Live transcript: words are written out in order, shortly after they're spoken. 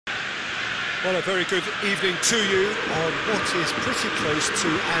Well, a very good evening to you on what is pretty close to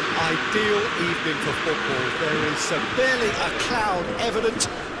an ideal evening for football. There is barely a cloud evident.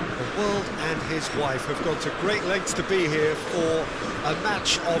 The world and his wife have gone to great lengths to be here for a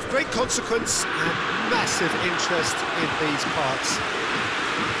match of great consequence and massive interest in these parts.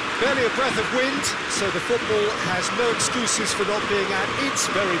 Barely a breath of wind, so the football has no excuses for not being at its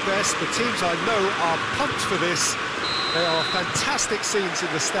very best. The teams I know are pumped for this. There are fantastic scenes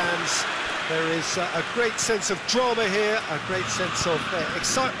in the stands. There is a great sense of drama here, a great sense of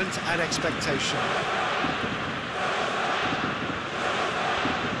excitement and expectation.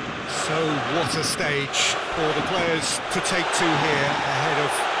 So what a stage for the players to take to here ahead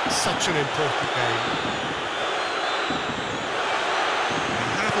of such an important game.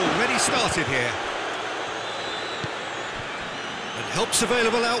 They have already started here. And help's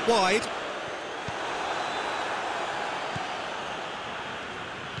available out wide.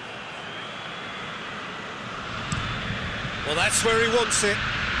 Well, that's where he wants it.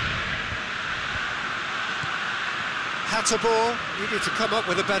 Hatterbaugh needed to come up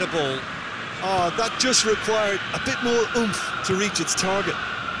with a better ball. Oh, that just required a bit more oomph to reach its target.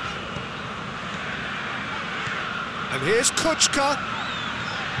 And here's Kuchka.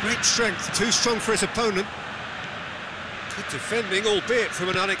 Great strength, too strong for his opponent. Good defending, albeit from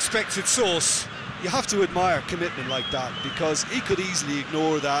an unexpected source. You have to admire commitment like that, because he could easily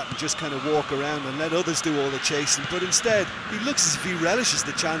ignore that and just kind of walk around and let others do all the chasing, but instead he looks as if he relishes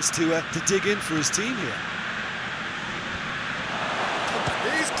the chance to dig in for his team here.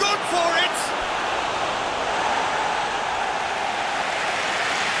 He's gone for it!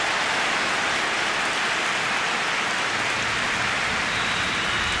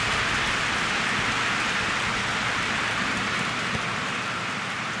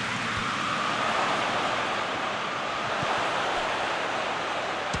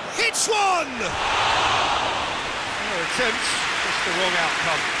 Hits one! No attempt, just the wrong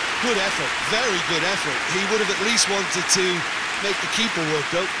outcome. Good effort, very good effort. He would have at least wanted to make the keeper work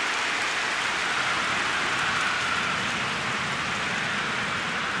though.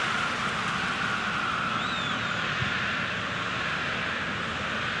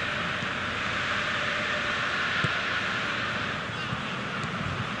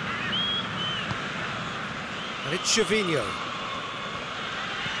 And it's Gervinho.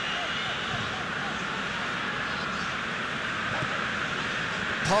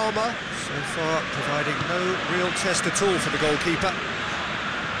 Parma, so far providing no real test at all for the goalkeeper.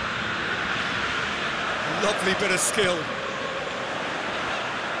 Lovely bit of skill.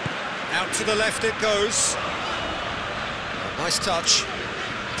 Out to the left it goes. Nice touch.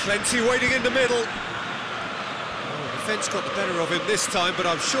 Plenty waiting in the middle. Oh, the defence got the better of him this time, but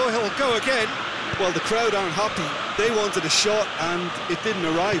I'm sure he'll go again. Well, the crowd aren't happy. They wanted a shot and it didn't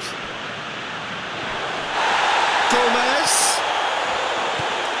arrive. Gomez.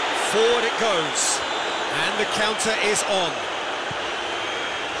 Forward it goes, and the counter is on.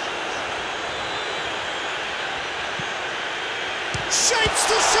 Shapes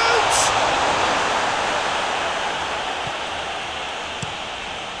to shoot!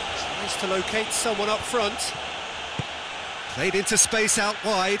 Tries to locate someone up front. Played into space out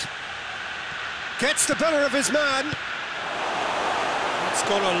wide. Gets the better of his man. It's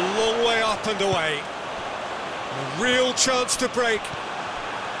gone a long way up and away. A real chance to break.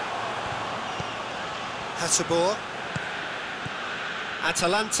 Hatterbaugh.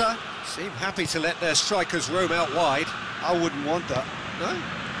 Atalanta seem happy to let their strikers roam out wide. I wouldn't want that. No?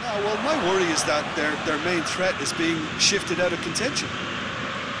 No, well, my worry is that their main threat is being shifted out of contention.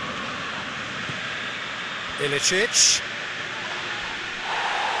 Ilicic.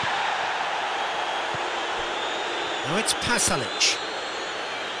 Now it's Pasalic.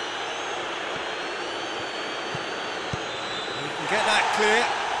 You can get that clear.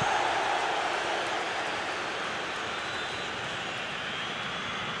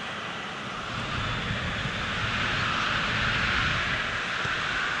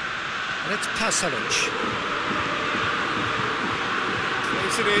 And it's Pasalic.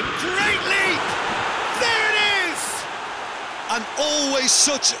 Plays it in. Great leap! There it is! And always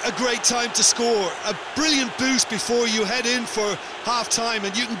such a great time to score. A brilliant boost before you head in for half-time,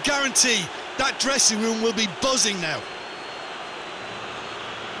 and you can guarantee that dressing room will be buzzing now.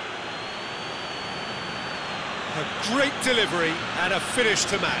 A great delivery and a finish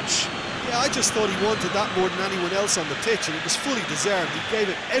to match. Yeah, I just thought he wanted that more than anyone else on the pitch, and it was fully deserved. He gave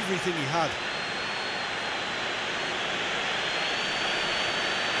it everything he had.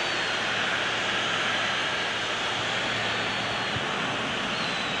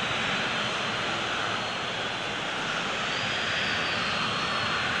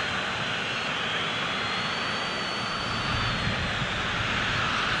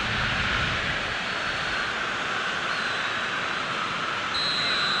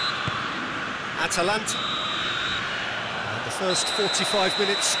 Atalanta. And the first 45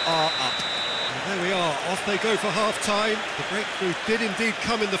 minutes are up. And there we are, off they go for half-time. The breakthrough did indeed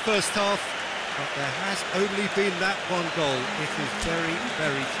come in the first half, but there has only been that one goal. It is very,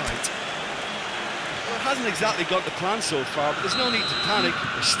 very tight. Well, it hasn't exactly got the plan so far, but there's no need to panic.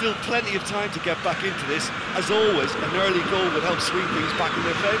 There's still plenty of time to get back into this. As always, an early goal would help swing things back in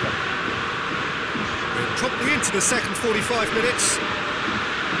their favour. We're promptly into the second 45 minutes.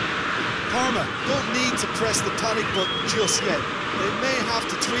 Parma don't need to press the panic button just yet. They may have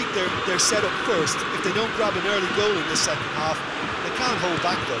to tweak their setup first. If they don't grab an early goal in the second half, they can't hold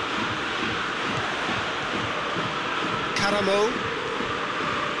back though. Caramo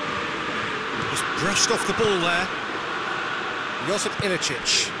just brushed off the ball there. Josip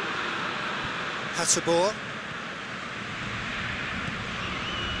Ilicic. Hasabor.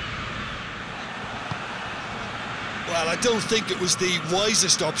 Well, I don't think it was the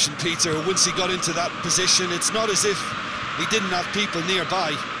wisest option, Peter, once he got into that position. It's not as if he didn't have people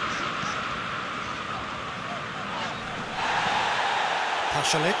nearby.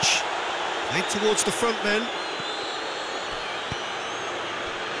 Pasalic. Played towards the front men.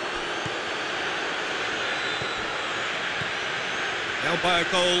 Now by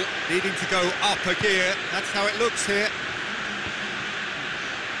a goal, needing to go up a gear. That's how it looks here.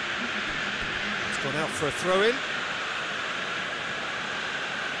 It's gone out for a throw-in.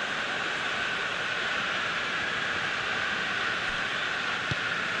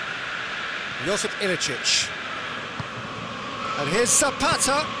 Josip Ilicic. And here's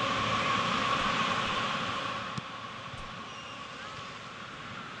Zapata.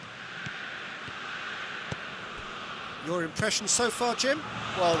 Your impression so far, Jim?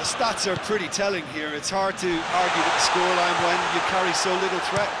 Well, the stats are pretty telling here. It's hard to argue with the scoreline when you carry so little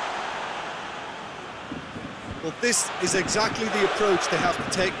threat. Well, this is exactly the approach they have to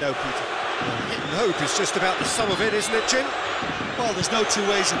take now, Peter. Hit and hope is just about the sum of it, isn't it, Jim? Well, there's no two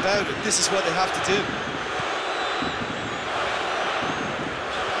ways about it. This is what they have to do.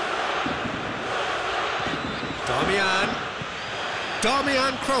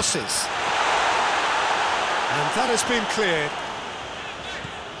 Darmian crosses. And that has been cleared.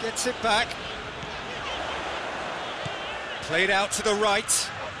 Gets it back. Played out to the right.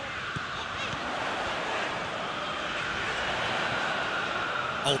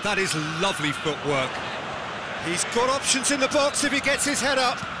 Oh, that is lovely footwork. He's got options in the box if he gets his head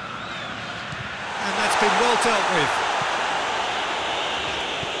up. And that's been well dealt with.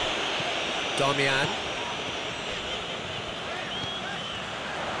 Darmian.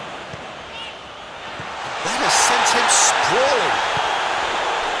 That has sent him sprawling.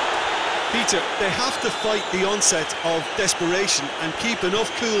 Peter, they have to fight the onset of desperation and keep enough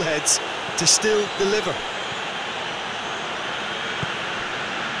cool heads to still deliver.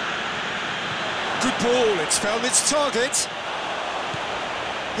 Good ball, it's found its target.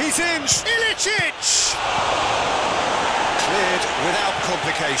 He's in, Ilicic! Cleared without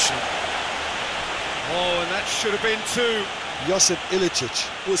complication. Oh, and that should have been two. Josip Ilicic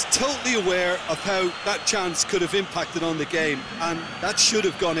was totally aware of how that chance could have impacted on the game, and that should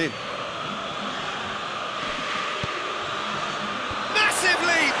have gone in. Massive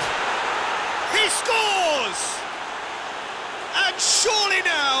leap! He scores! And surely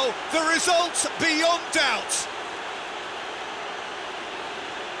now, the result's beyond doubt.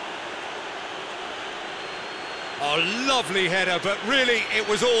 A lovely header, but really it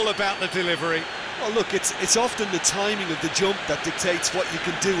was all about the delivery. Well, look, it's often the timing of the jump that dictates what you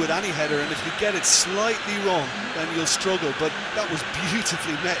can do with any header, and if you get it slightly wrong, then you'll struggle, but that was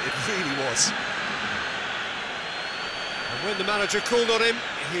beautifully met, it really was. And when the manager called on him,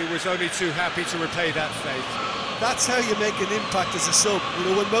 he was only too happy to repay that favour. That's how you make an impact as a sub. You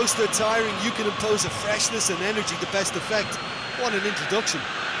know, when most are tiring, you can impose a freshness and energy to best effect. What an introduction.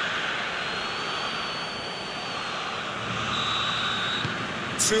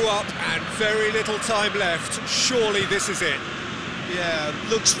 Two up and very little time left. Surely this is it. Yeah,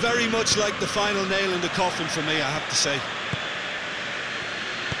 looks very much like the final nail in the coffin for me, I have to say.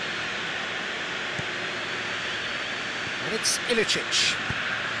 And it's Ilicic.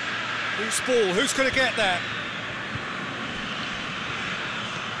 Loose ball, who's going to get that?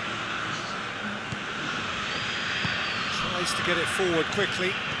 Tries to get it forward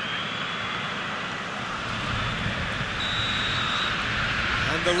quickly.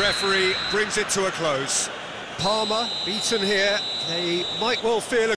 And the referee brings it to a close. Parma beaten here. They might well feel